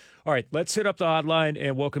All right, let's hit up the hotline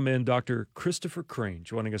and welcome in Dr. Christopher Crane,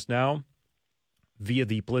 joining us now via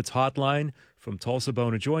the Blitz hotline from Tulsa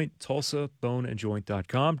Bone Joint,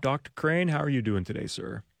 tulsaboneandjoint.com. Dr. Crane, how are you doing today,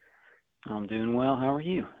 sir? I'm doing well. How are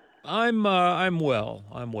you? I'm well.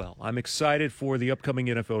 I'm excited for the upcoming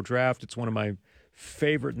NFL draft. It's one of my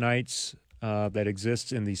favorite nights that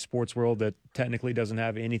exists in the sports world that technically doesn't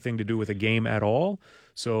have anything to do with a game at all.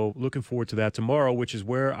 So looking forward to that tomorrow, which is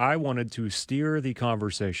where I wanted to steer the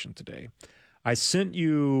conversation today. I sent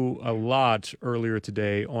you a lot earlier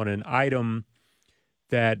today on an item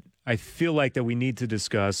that I feel like that we need to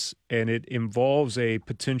discuss, and it involves a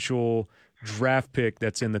potential draft pick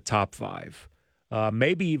that's in the top five,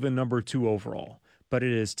 maybe even number 2 overall. But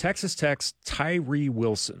it is Texas Tech's Tyree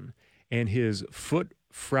Wilson and his foot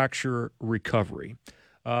fracture recovery.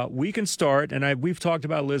 We can start, and we've talked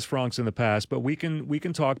about Liz Franks in the past, but we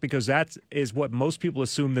can talk because that is what most people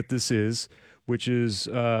assume that this is, which is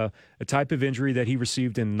a type of injury that he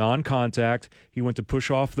received in non-contact. He went to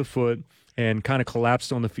push off the foot and kind of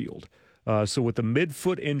collapsed on the field. So with the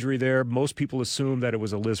midfoot injury there, most people assume that it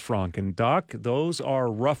was a Liz Frank. And Doc, those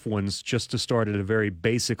are rough ones just to start at a very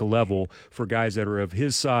basic level for guys that are of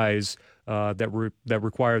his size that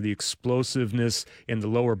require the explosiveness in the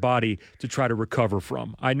lower body to try to recover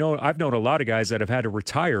from. I've known a lot of guys that have had to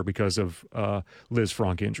retire because of Liz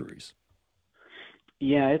Frank injuries.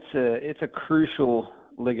 Yeah, it's a crucial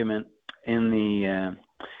ligament in the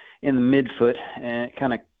midfoot, and it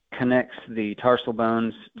kind of connects the tarsal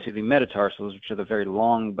bones to the metatarsals, which are the very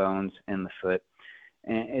long bones in the foot.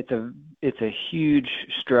 And it's a huge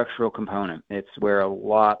structural component. It's where a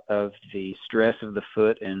lot of the stress of the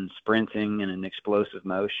foot and sprinting and in explosive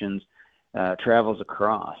motions travels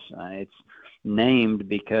across. It's named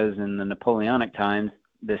because in the Napoleonic times,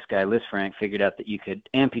 this guy Lisfranc figured out that you could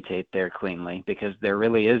amputate there cleanly because there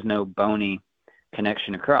really is no bony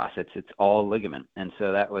connection across. It's all ligament, and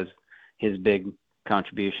so that was his big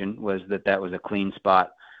contribution, was that was a clean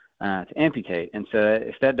spot to amputate. And so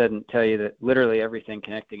if that doesn't tell you that literally everything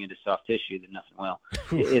connecting into soft tissue, then nothing will.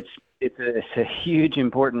 It's a huge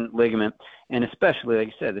important ligament, and especially like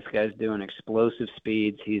you said, this guy's doing explosive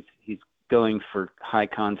speeds. He's going for high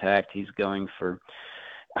contact. He's going for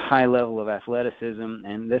a high level of athleticism,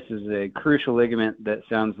 and this is a crucial ligament that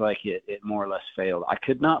sounds like it more or less failed. I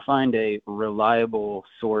could not find a reliable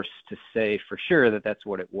source to say for sure that that's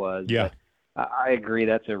what it was. Yeah. But I agree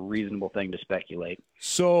that's a reasonable thing to speculate.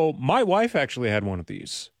 So my wife actually had one of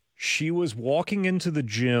these. She was walking into the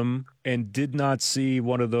gym and did not see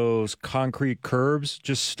one of those concrete curbs,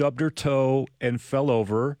 just stubbed her toe and fell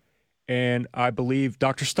over. And I believe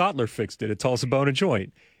Dr. Stotler fixed it at Tulsa Bone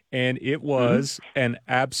Joint. And it was an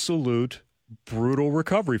absolute brutal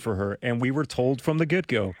recovery for her. And we were told from the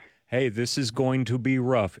get-go, hey, this is going to be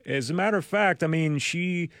rough. As a matter of fact, I mean,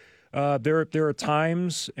 there are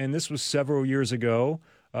times, and this was several years ago,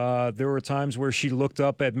 there were times where she looked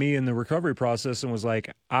up at me in the recovery process and was like,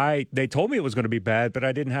 they told me it was going to be bad, but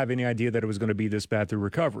I didn't have any idea that it was going to be this bad through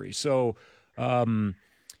recovery. So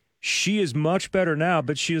she is much better now,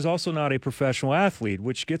 but she is also not a professional athlete,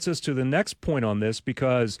 which gets us to the next point on this,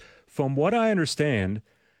 because from what I understand,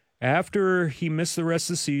 after he missed the rest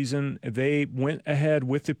of the season, they went ahead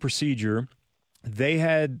with the procedure. They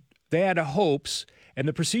had hopes. And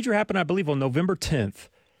the procedure happened, I believe, on November 10th.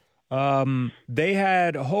 They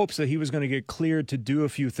had hopes that he was going to get cleared to do a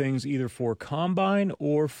few things either for Combine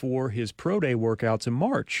or for his Pro Day workouts in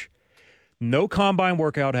March. No Combine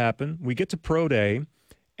workout happened. We get to Pro Day,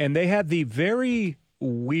 and they had the very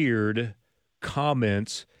weird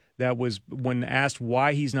comment that was when asked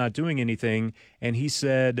why he's not doing anything, and he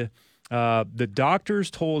said the doctors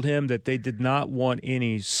told him that they did not want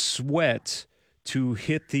any sweat to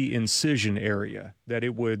hit the incision area, that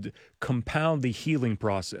it would compound the healing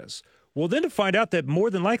process. Well, then to find out that more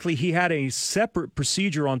than likely he had a separate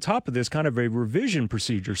procedure on top of this, kind of a revision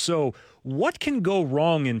procedure. So what can go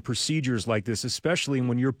wrong in procedures like this, especially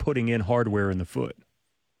when you're putting in hardware in the foot?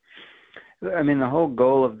 I mean, the whole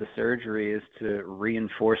goal of the surgery is to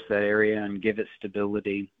reinforce that area and give it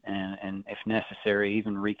stability and if necessary,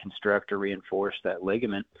 even reconstruct or reinforce that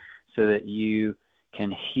ligament so that you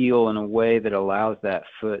can heal in a way that allows that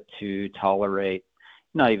foot to tolerate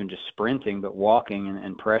not even just sprinting, but walking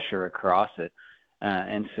and pressure across it.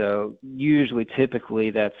 And so usually, typically,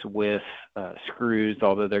 that's with screws,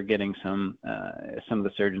 although they're getting some of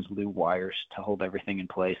the surgeons will do wires to hold everything in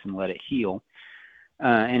place and let it heal.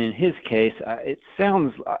 And in his case, it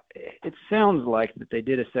sounds like that they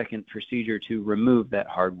did a second procedure to remove that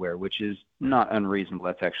hardware, which is not unreasonable.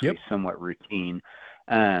 That's actually somewhat routine.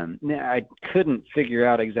 I couldn't figure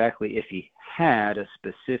out exactly if he had a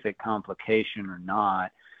specific complication or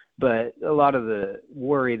not, But a lot of the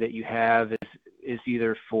worry that you have is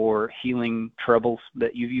either for healing troubles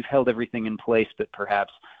that you've held everything in place, but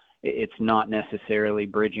perhaps it's not necessarily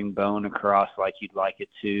bridging bone across like you'd like it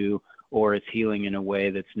to, or it's healing in a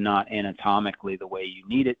way that's not anatomically the way you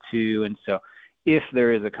need it to. And so if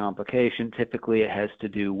there is a complication, typically it has to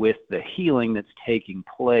do with the healing that's taking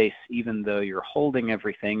place, even though you're holding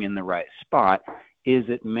everything in the right spot. Is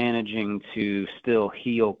it managing to still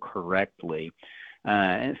heal correctly?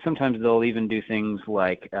 And sometimes they'll even do things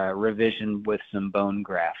like revision with some bone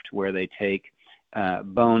graft, where they take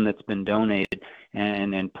bone that's been donated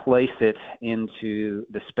and then place it into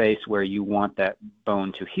the space where you want that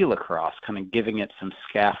bone to heal across, kind of giving it some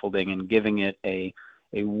scaffolding and giving it a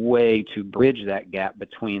way to bridge that gap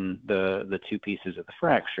between the two pieces of the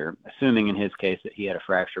fracture, assuming in his case that he had a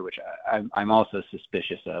fracture, which I'm also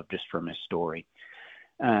suspicious of just from his story.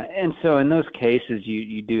 And so in those cases,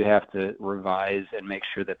 you do have to revise and make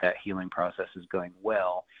sure that healing process is going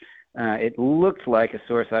well. It looked like a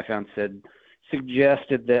source I found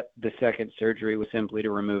suggested that the second surgery was simply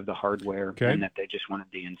to remove the hardware, and that they just wanted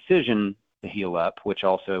the incision to heal up, which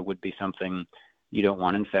also would be something you don't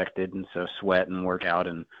want infected. And so sweat and workout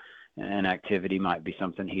and activity might be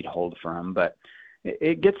something he'd hold from. But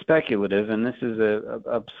it gets speculative, and this is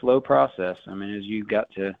a slow process. I mean, as you got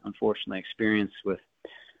to unfortunately experience with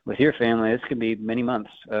your family, this could be many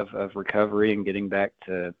months of recovery and getting back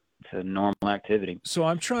to normal activity. So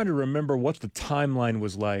I'm trying to remember what the timeline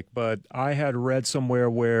was like, but I had read somewhere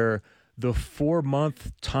where the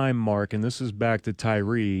 4-month time mark, and this is back to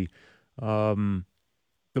Tyree,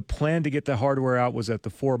 the plan to get the hardware out was at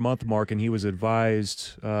the 4-month mark, and he was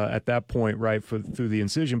advised at that point, right, through the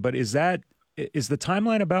incision. But is the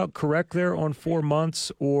timeline about correct there on 4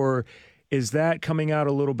 months, or is that coming out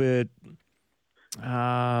a little bit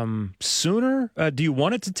sooner? Do you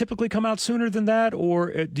want it to typically come out sooner than that,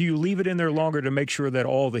 or do you leave it in there longer to make sure that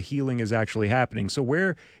all the healing is actually happening? So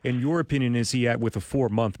where, in your opinion, is he at with a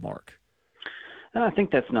 4-month mark? I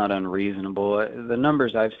think that's not unreasonable. The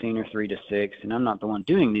numbers I've seen are 3 to 6, and I'm not the one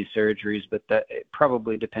doing these surgeries, but that it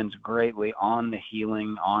probably depends greatly on the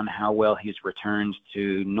healing, on how well he's returned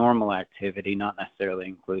to normal activity, not necessarily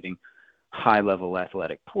including high-level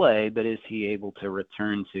athletic play, but is he able to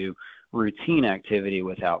return to routine activity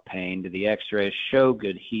without pain? Do the x-rays show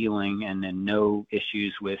good healing and then no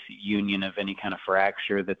issues with union of any kind of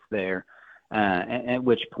fracture that's there? At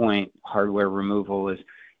which point hardware removal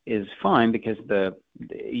is fine, because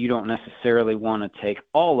you don't necessarily want to take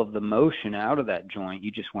all of the motion out of that joint.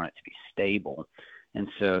 You just want it to be stable. And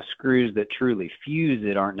so screws that truly fuse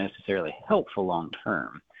it aren't necessarily helpful long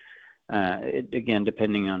term. Again,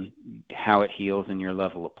 depending on how it heals and your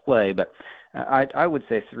level of play. But I would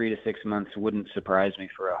say 3 to 6 months wouldn't surprise me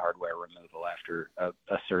for a hardware removal after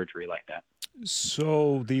a surgery like that.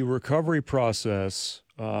 So the recovery process,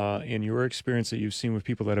 in your experience that you've seen with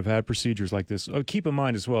people that have had procedures like this, keep in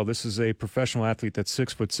mind as well, this is a professional athlete that's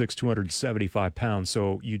 6'6", 275 pounds.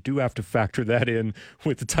 So you do have to factor that in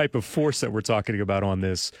with the type of force that we're talking about on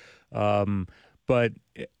this. But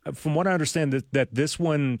from what I understand, that this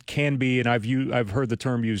one can be, and I've heard the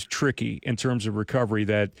term used, tricky in terms of recovery,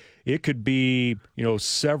 that it could be,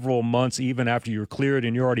 several months even after you're cleared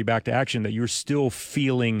and you're already back to action, that you're still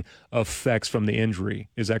feeling effects from the injury.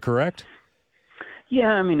 Is that correct? Yeah,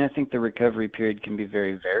 I mean, I think the recovery period can be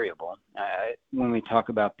very variable. When we talk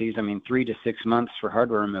about these, 3 to 6 months for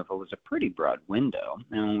hardware removal is a pretty broad window.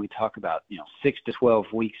 And when we talk about, 6 to 12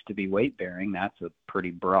 weeks to be weight bearing, that's a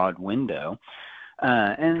pretty broad window.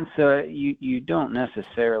 And so you don't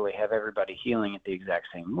necessarily have everybody healing at the exact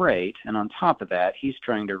same rate. And on top of that, he's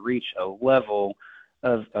trying to reach a level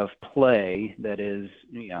of play that is,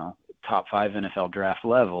 top 5 NFL draft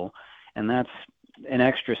level. And that's an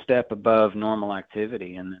extra step above normal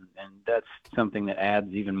activity. And that's something that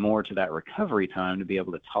adds even more to that recovery time to be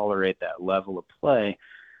able to tolerate that level of play.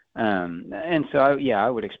 And so, I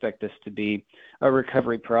would expect this to be a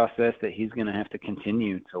recovery process that he's going to have to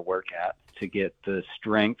continue to work at to get the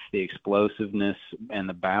strength, the explosiveness, and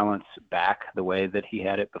the balance back the way that he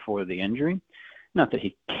had it before the injury. Not that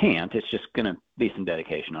he can't, it's just going to be some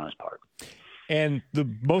dedication on his part. And the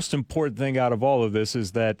most important thing out of all of this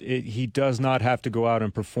is that he does not have to go out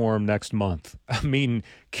and perform next month. I mean,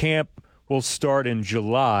 camp will start in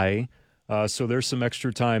July. So there's some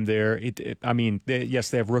extra time there. Yes,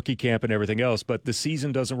 they have rookie camp and everything else, but the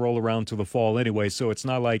season doesn't roll around till the fall anyway, so it's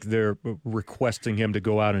not like they're requesting him to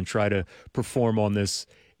go out and try to perform on this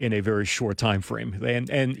in a very short time frame.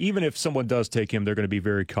 And even if someone does take him, they're going to be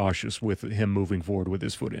very cautious with him moving forward with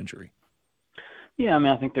his foot injury. Yeah, I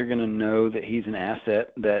mean, I think they're going to know that he's an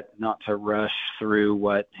asset, that not to rush through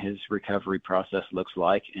what his recovery process looks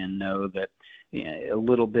like, and know that a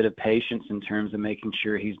little bit of patience in terms of making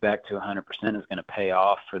sure he's back to 100% is going to pay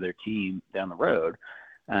off for their team down the road.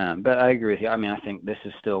 But I agree with you. I mean, I think this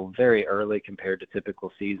is still very early compared to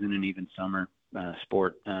typical season and even summer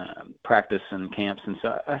sport practice and camps. And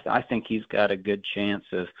so I think he's got a good chance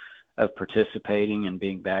of participating and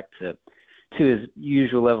being back to his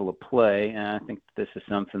usual level of play. And I think this is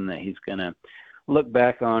something that he's going to look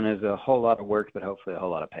back on as a whole lot of work, but hopefully a whole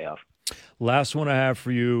lot of payoff. Last one I have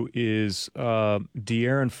for you is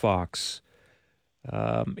De'Aaron Fox.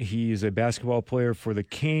 He's a basketball player for the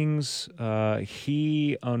Kings.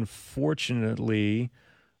 He unfortunately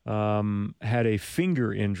had a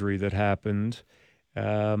finger injury that happened.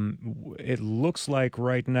 It looks like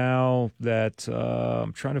right now that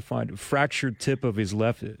I'm trying to find a fractured tip of his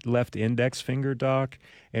left index finger, Doc,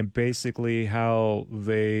 and basically how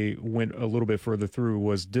they went a little bit further through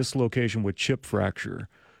was dislocation with chip fracture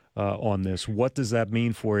on this. What does that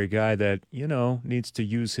mean for a guy that, needs to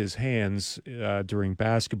use his hands during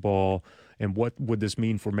basketball? And what would this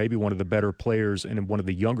mean for maybe one of the better players and one of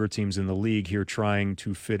the younger teams in the league here trying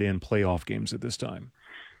to fit in playoff games at this time?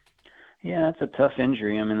 Yeah, that's a tough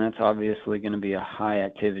injury. I mean, that's obviously going to be a high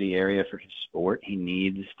activity area for his sport. He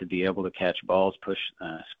needs to be able to catch balls, push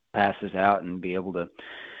passes out, and be able to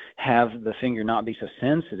have the finger not be so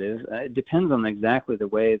sensitive. It depends on exactly the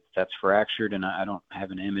way that's fractured, and I don't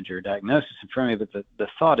have an image or a diagnosis in front of me, but the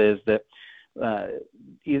thought is that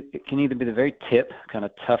it can either be the very tip, kind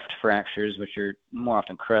of tuft fractures, which are more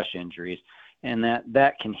often crush injuries, and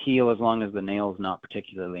that can heal as long as the nail is not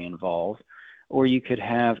particularly involved. Or you could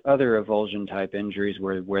have other avulsion type injuries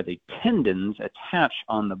where the tendons attach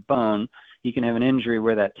on the bone. You can have an injury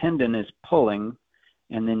where that tendon is pulling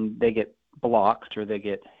and then they get blocked or they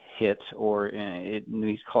get hit, or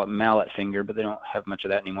we call it mallet finger, but they don't have much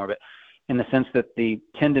of that anymore. But in the sense that the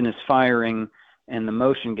tendon is firing and the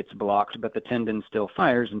motion gets blocked, but the tendon still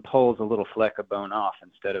fires and pulls a little fleck of bone off.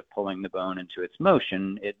 Instead of pulling the bone into its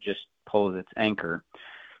motion, it just pulls its anchor.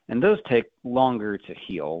 And those take longer to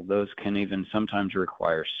heal. Those can even sometimes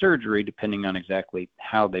require surgery depending on exactly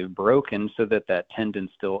how they've broken, so that tendon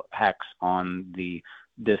still acts on the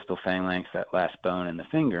distal phalanx, that last bone in the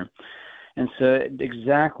finger. And so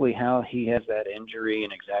exactly how he has that injury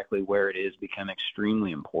and exactly where it is become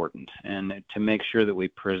extremely important. And to make sure that we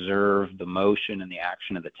preserve the motion and the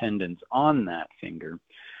action of the tendons on that finger,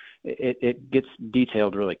 it gets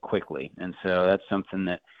detailed really quickly. And so that's something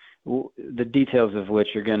that the details of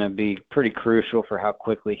which are going to be pretty crucial for how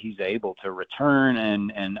quickly he's able to return.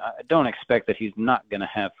 And I don't expect that he's not going to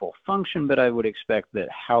have full function, but I would expect that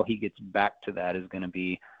how he gets back to that is going to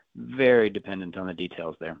be very dependent on the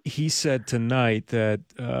details there. He said tonight that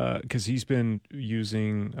because he's been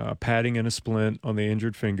using padding and a splint on the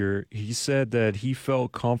injured finger, he said that he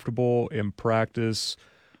felt comfortable in practice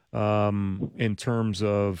in terms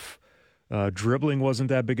of dribbling wasn't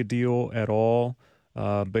that big a deal at all.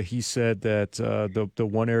 But he said that the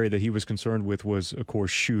one area that he was concerned with was, of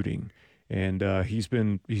course, shooting, and he's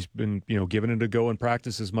been giving it a go in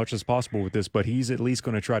practice as much as possible with this. But he's at least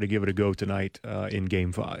going to try to give it a go tonight in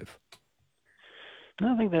Game 5.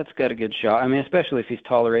 I think that's got a good shot. I mean, especially if he's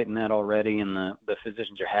tolerating that already, and the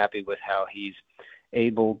physicians are happy with how he's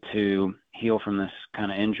able to heal from this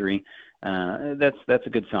kind of injury. That's a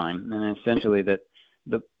good sign, and essentially that.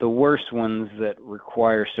 The worst ones that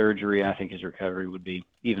require surgery, I think his recovery would be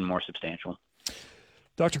even more substantial.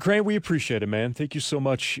 Dr. Crane, we appreciate it, man. Thank you so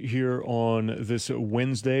much here on this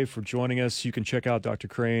Wednesday for joining us. You can check out Dr.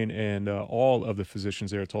 Crane and all of the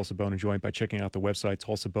physicians there at Tulsa Bone Joint by checking out the website,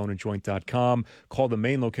 tulsaboneandjoint.com. Call the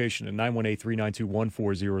main location at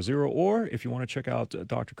 918-392-1400. Or if you want to check out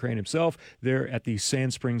Dr. Crane himself, there at the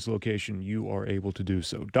Sand Springs location, you are able to do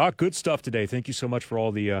so. Doc, good stuff today. Thank you so much for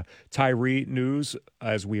all the Tyree news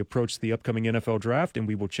as we approach the upcoming NFL draft, and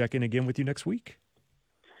we will check in again with you next week.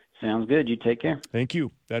 Sounds good. You take care. Thank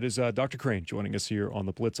you. That is Dr. Crane joining us here on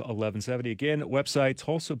the Blitz 1170. Again, website,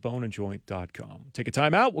 tulsaboneandjoint.com. Take a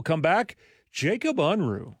time out. We'll come back. Jacob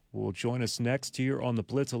Unruh will join us next here on the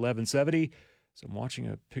Blitz 1170. So I'm watching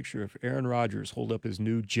a picture of Aaron Rodgers hold up his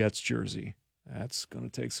new Jets jersey. That's going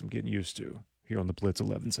to take some getting used to here on the Blitz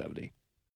 1170.